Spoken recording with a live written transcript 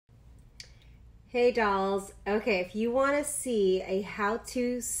Hey dolls. Okay, if you want to see a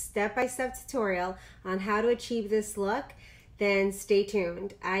how-to step-by-step tutorial on how to achieve this look, then stay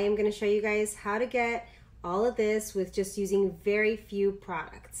tuned. I am going to show you guys how to get all of this with just using very few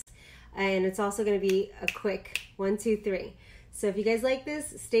products. And it's also going to be a quick 1, 2, 3. So if you guys like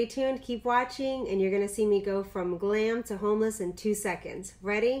this, stay tuned, keep watching, and you're going to see me go from glam to homeless in 2 seconds.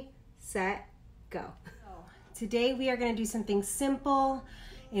 Ready, set, go. Today we are going to do something simple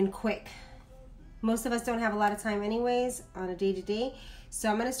and quick. Most of us don't have a lot of time anyways on a day-to-day. So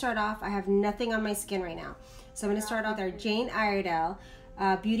I'm gonna start off, I have nothing on my skin right now. So I'm gonna start off with our Jane Iredale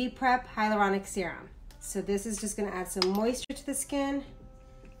Beauty Prep Hyaluronic Serum. So this is just gonna add some moisture to the skin.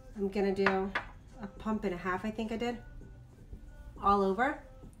 I'm gonna do a pump and a half, I think I did, all over.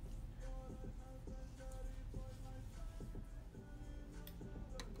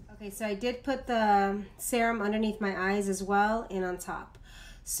 Okay, so I did put the serum underneath my eyes as well and on top.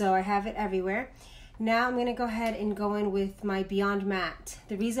 So I have it everywhere. Now I'm gonna go ahead and go in with my Beyond Matte.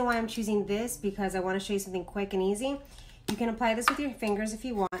 The reason why I'm choosing this, because I wanna show you something quick and easy. You can apply this with your fingers if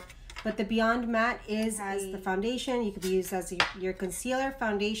you want, but the Beyond Matte has the foundation. You could use as your concealer,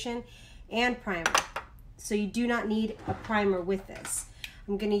 foundation, and primer. So you do not need a primer with this.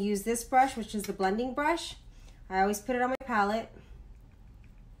 I'm gonna use this brush, which is the blending brush. I always put it on my palette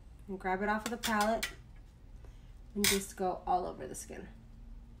and grab it off of the palette and just go all over the skin.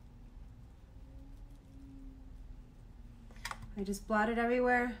 I just blot it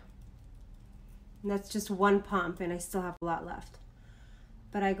everywhere, and that's just one pump, and I still have a lot left.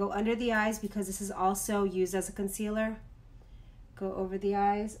 But I go under the eyes because this is also used as a concealer. Go over the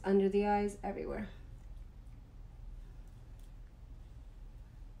eyes, under the eyes, everywhere.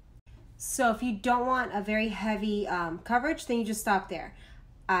 So if you don't want a very heavy coverage, then you just stop there.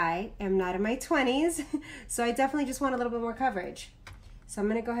 I am not in my 20s, so I definitely just want a little bit more coverage. So I'm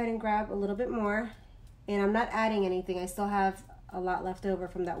gonna go ahead and grab a little bit more. And I'm not adding anything. I still have a lot left over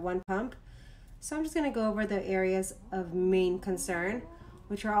from that one pump. So I'm just going to go over the areas of main concern,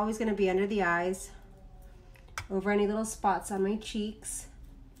 which are always going to be under the eyes, over any little spots on my cheeks,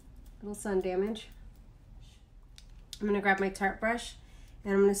 little sun damage. I'm going to grab my Tarte brush,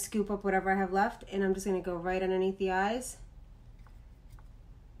 and I'm going to scoop up whatever I have left, and I'm just going to go right underneath the eyes.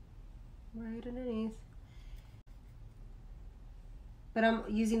 Right underneath. But I'm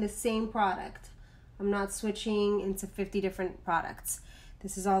using the same product. I'm not switching into 50 different products.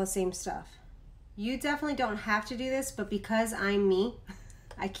 This is all the same stuff. You definitely don't have to do this, but because I'm me,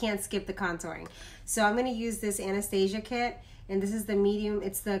 I can't skip the contouring. So I'm gonna use this Anastasia kit, and this is the medium,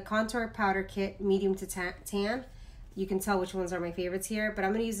 it's the contour powder kit, medium to tan. You can tell which ones are my favorites here, but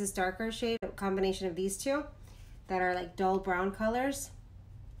I'm gonna use this darker shade, a combination of these two that are like dull brown colors.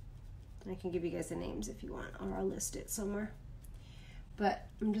 I can give you guys the names if you want, or I'll list it somewhere. But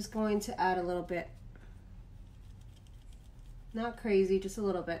I'm just going to add a little bit. Not crazy, just a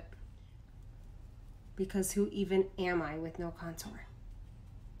little bit. Because who even am I with no contour?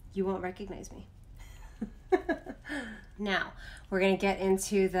 You won't recognize me. Now, we're gonna get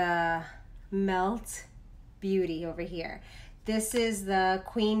into the Melt Beauty over here. This is the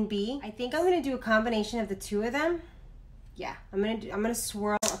Queen Bee. I think I'm gonna do a combination of the two of them. Yeah, I'm gonna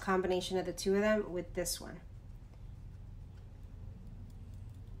swirl a combination of the two of them with this one.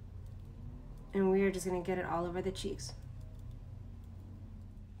 And we are just gonna get it all over the cheeks.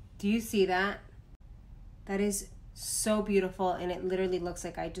 Do you see that? That is so beautiful, and it literally looks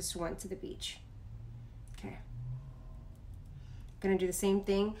like I just went to the beach. Okay. Gonna do the same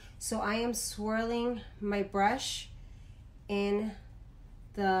thing. So I am swirling my brush in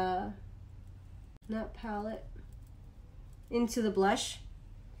the nut palette into the blush,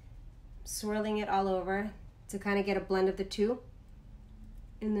 swirling it all over to kind of get a blend of the two,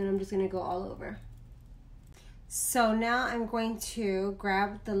 and then I'm just gonna go all over. So now I'm going to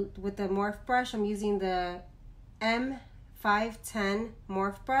grab with the Morphe brush, I'm using the M510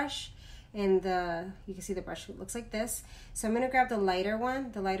 Morphe brush, and you can see the brush looks like this. So I'm gonna grab the lighter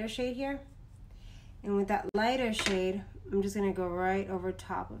one, the lighter shade here. And with that lighter shade, I'm just gonna go right over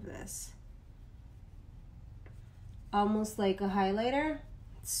top of this. Almost like a highlighter.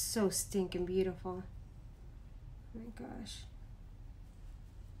 It's so stinking beautiful. Oh my gosh.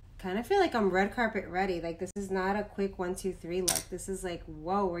 Kind of feel like I'm red carpet ready. Like, this is not a quick 1, 2, 3 look. This is like,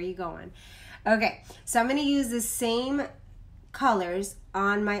 whoa, where are you going? Okay, so I'm gonna use the same colors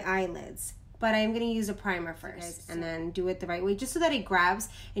on my eyelids, but I'm gonna use a primer first and then do it the right way, just so that it grabs.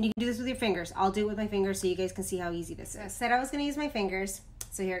 And you can do this with your fingers. I'll do it with my fingers so you guys can see how easy this is. I said I was gonna use my fingers,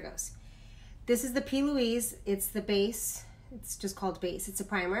 so here it goes. This is the P. Louise. It's the base. It's just called base. It's a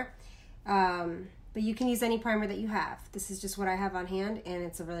primer. but you can use any primer that you have. This is just what I have on hand, and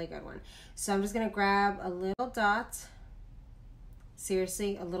it's a really good one. So I'm just gonna grab a little dot,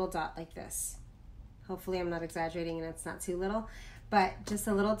 seriously, a little dot like this. Hopefully I'm not exaggerating and it's not too little, but just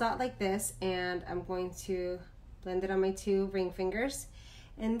a little dot like this, and I'm going to blend it on my 2 ring fingers.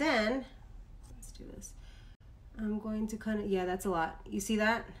 And then, let's do this. I'm going to kind of, yeah, that's a lot. You see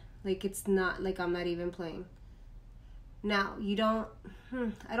that? Like, it's not, like I'm not even playing. Now, you don't,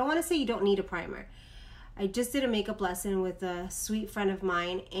 I don't want to say you don't need a primer. I just did a makeup lesson with a sweet friend of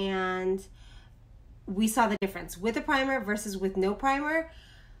mine, and we saw the difference with a primer versus with no primer.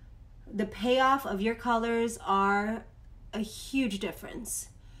 The payoff of your colors are a huge difference.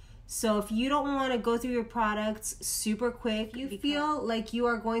 So if you don't want to go through your products super quick, you feel like you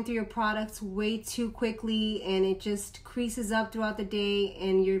are going through your products way too quickly and it just creases up throughout the day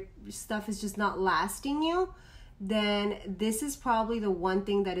and your stuff is just not lasting you, then this is probably the one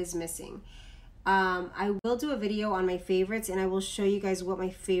thing that is missing. I will do a video on my favorites, and I will show you guys what my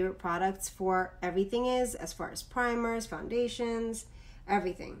favorite products for everything is, as far as primers, foundations,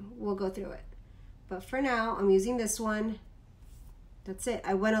 everything. We'll go through it. But for now, I'm using this one. That's it.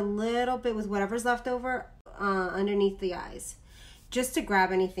 I went a little bit with whatever's left over underneath the eyes, just to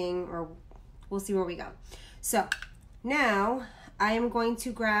grab anything, or we'll see where we go. So now I am going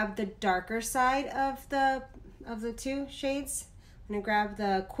to grab the darker side of the 2 shades. I'm gonna grab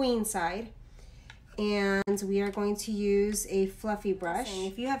the queen side, and we are going to use a fluffy brush.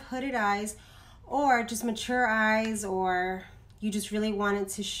 And if you have hooded eyes or just mature eyes, or you just really want it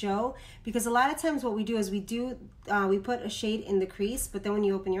to show, because a lot of times what we do is we put a shade in the crease, but then when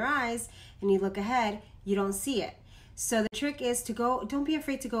you open your eyes and you look ahead, you don't see it. So the trick is to go, don't be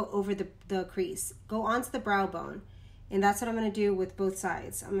afraid to go over the crease. Go onto the brow bone. And that's what I'm gonna do with both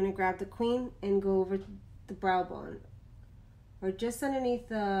sides. I'm gonna grab the queen and go over the brow bone, or just underneath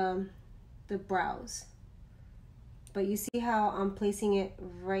the brows. But you see how I'm placing it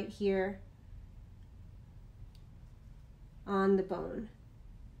right here on the bone,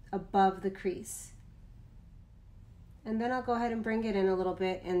 above the crease. And then I'll go ahead and bring it in a little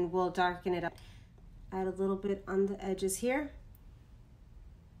bit and we'll darken it up. Add a little bit on the edges here.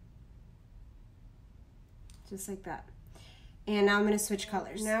 Just like that. And now I'm gonna switch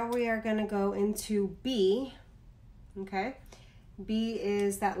colors. Now we are gonna go into B, okay? B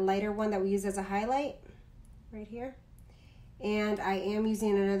is that lighter one that we use as a highlight, right here. And I am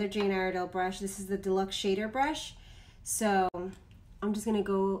using another Jane Iredale brush. This is the Deluxe shader brush. So I'm just gonna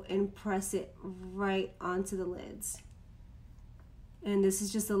go and press it right onto the lids. And this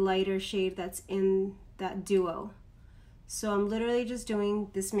is just a lighter shade that's in that duo. So I'm literally just doing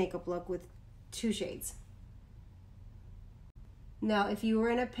this makeup look with 2 shades. Now, if you were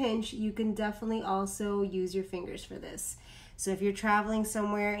in a pinch, you can definitely also use your fingers for this. So if you're traveling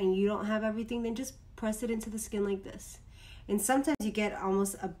somewhere and you don't have everything, then just press it into the skin like this. And sometimes you get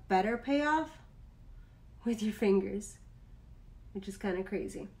almost a better payoff with your fingers, which is kind of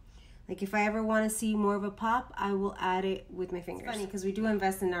crazy. Like if I ever want to see more of a pop, I will add it with my fingers. It's funny because we do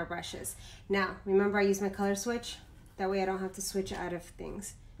invest in our brushes. Now, remember I use my color switch? That way I don't have to switch out of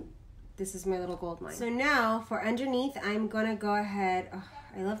things. This is my little gold mine. So now for underneath, I'm gonna go ahead, oh,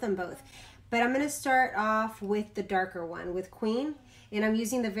 I love them both. But I'm gonna start off with the darker one, with Queen. And I'm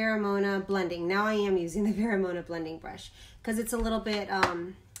using the Veromona blending. Now I am using the Veromona blending brush because it's a little bit,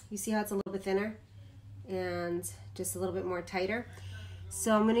 you see how it's a little bit thinner and just a little bit more tighter.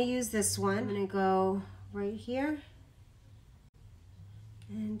 So I'm gonna use this one. I'm gonna go right here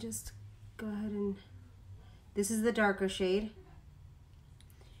and just go ahead and, this is the darker shade.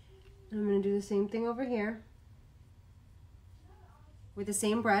 I'm gonna do the same thing over here. With the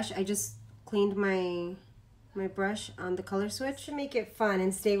same brush, I just cleaned my brush on the color switch to make it fun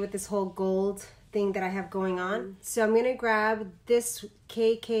and stay with this whole gold thing that I have going on. So I'm gonna grab this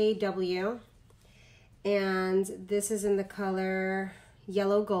KKW, and this is in the color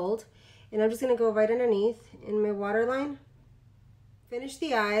Yellow Gold, and I'm just gonna go right underneath in my waterline. Finish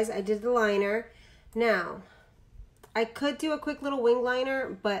the eyes, I did the liner. Now, I could do a quick little wing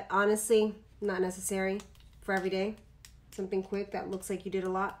liner, but honestly, not necessary for every day. Something quick that looks like you did a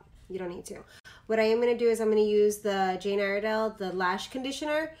lot, you don't need to. What I am gonna do is I'm gonna use the Jane Iredale, the Lash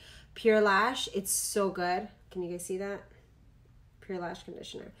Conditioner, Pure Lash. It's so good. Can you guys see that? Pure Lash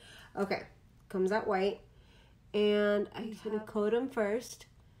Conditioner. Okay, comes out white. And I'm just gonna coat them first.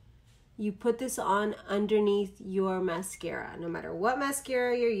 You put this on underneath your mascara. No matter what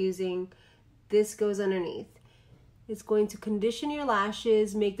mascara you're using, this goes underneath. It's going to condition your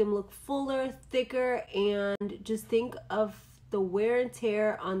lashes, make them look fuller, thicker, and just think of the wear and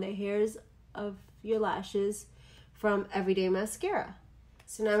tear on the hairs of your lashes from everyday mascara.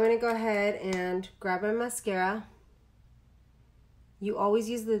 So now I'm going to go ahead and grab my mascara. You always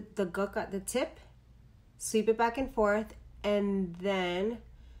use the gook at the tip, sweep it back and forth, and then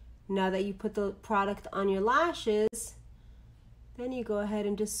now that you put the product on your lashes, then you go ahead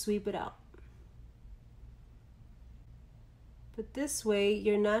and just sweep it out. But this way,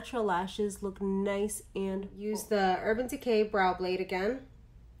 your natural lashes look nice and use the Urban Decay brow blade again.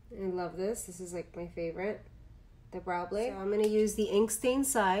 I love this. This is like my favorite, the brow blade. So I'm going to use the ink stain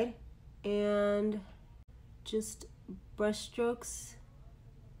side and just brush strokes,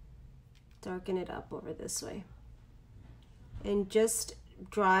 darken it up over this way. And just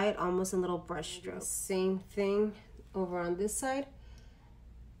dry it almost in little brush strokes. Same thing over on this side.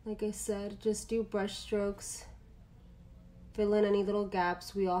 Like I said, just do brush strokes. Fill in any little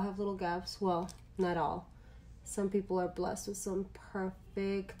gaps. We all have little gaps. Well, not all. Some people are blessed with some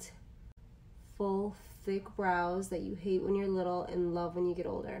perfect, full, thick brows that you hate when you're little and love when you get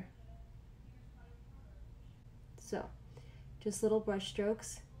older. So, just little brush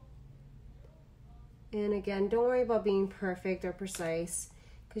strokes. And again, don't worry about being perfect or precise,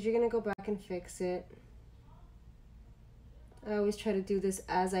 because you're going to go back and fix it. I always try to do this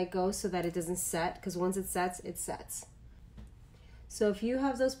as I go so that it doesn't set, because once it sets, it sets. So if you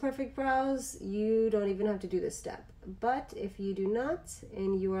have those perfect brows, you don't even have to do this step. But if you do not,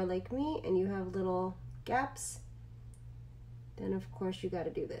 and you are like me, and you have little gaps, then of course you got to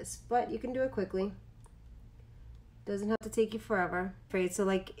do this. But you can do it quickly. Doesn't have to take you forever. Great. So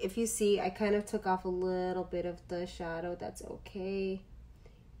like if you see, I kind of took off a little bit of the shadow. That's okay.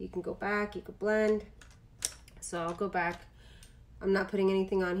 You can go back, you could blend. So I'll go back. I'm not putting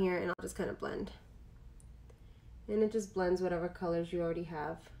anything on here, and I'll just kind of blend. And it just blends whatever colors you already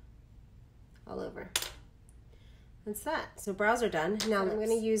have all over. That's that. So brows are done. Now I'm going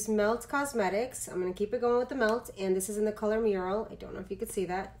to use Melt Cosmetics. I'm going to keep it going with the Melt, and this is in the color Mural. I don't know if you could see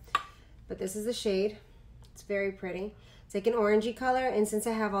that, but this is the shade. It's very pretty. It's like an orangey color, and since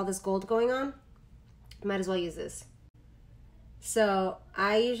I have all this gold going on, I might as well use this. So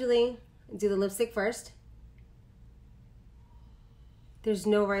I usually do the lipstick first. There's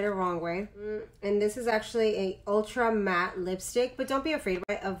no right or wrong way. And this is actually a ultra matte lipstick, but don't be afraid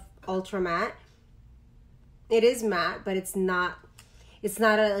of ultra matte. It is matte, but it's not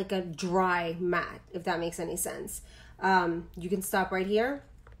like a dry matte, if that makes any sense. You can stop right here.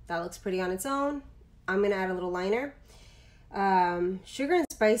 That looks pretty on its own. I'm gonna add a little liner. Sugar and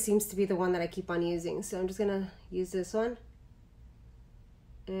Spice seems to be the one that I keep on using, so I'm just gonna use this one.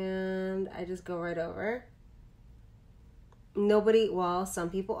 And I just go right over. Nobody, well, some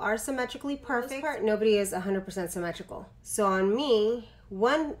people are symmetrically perfect. Nobody is 100% symmetrical. So on me,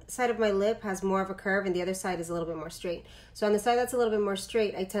 one side of my lip has more of a curve and the other side is a little bit more straight. So on the side that's a little bit more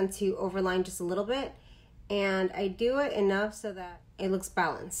straight, I tend to overline just a little bit, and I do it enough so that it looks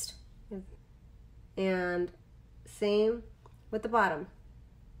balanced. And same with the bottom.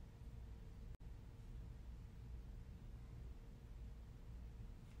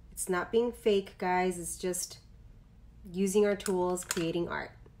 It's not being fake, guys. It's just using our tools, creating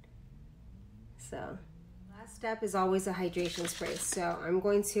art. So last step is always a hydration spray. So I'm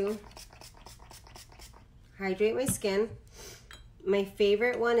going to hydrate my skin. My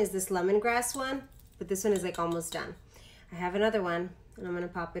favorite one is this lemongrass one, but this one is like almost done. I have another one, and I'm going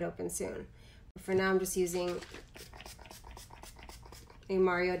to pop it open soon. But for now, I'm just using a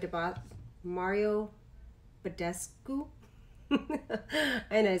Mario Badescu.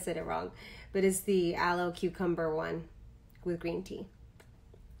 I know I said it wrong, but it's the aloe cucumber one with green tea.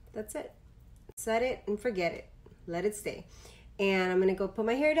 That's it. Set it and forget it. Let it stay. And I'm gonna go put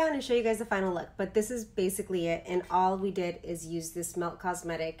my hair down and show you guys the final look. But this is basically it, and all we did is use this Melt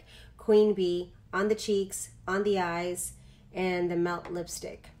Cosmetic Queen Bee on the cheeks, on the eyes, and the Melt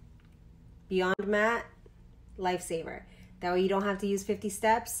lipstick. Beyond Matte, lifesaver. That way you don't have to use 50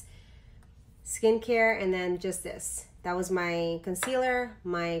 steps. Skincare, and then just this. That was my concealer,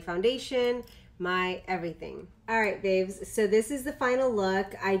 my foundation, my everything. All right, babes, so this is the final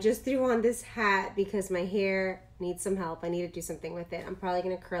look. I just threw on this hat because my hair needs some help. I need to do something with it. I'm probably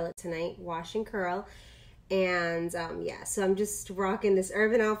gonna curl it tonight, wash and curl. And yeah, so I'm just rocking this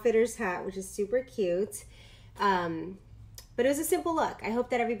Urban Outfitters hat, which is super cute. But it was a simple look. I hope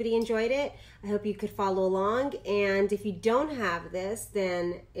that everybody enjoyed it. I hope you could follow along. And if you don't have this,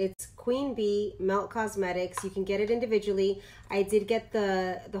 then it's Queen Bee Melt Cosmetics. You can get it individually. I did get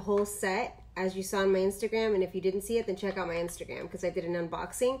the whole set, as you saw on my Instagram. And if you didn't see it, then check out my Instagram because I did an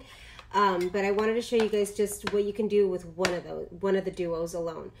unboxing. But I wanted to show you guys just what you can do with one of the duos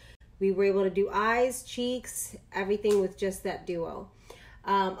alone. We were able to do eyes, cheeks, everything with just that duo.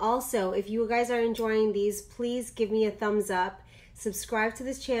 Also, if you guys are enjoying these, please give me a thumbs up. subscribe to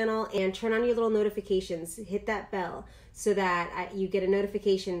this channel and turn on your little notifications. Hit that bell so that you get a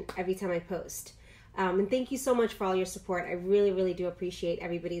notification every time I post. And thank you so much for all your support. I really, really do appreciate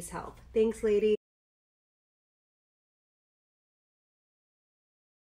everybody's help. Thanks, ladies.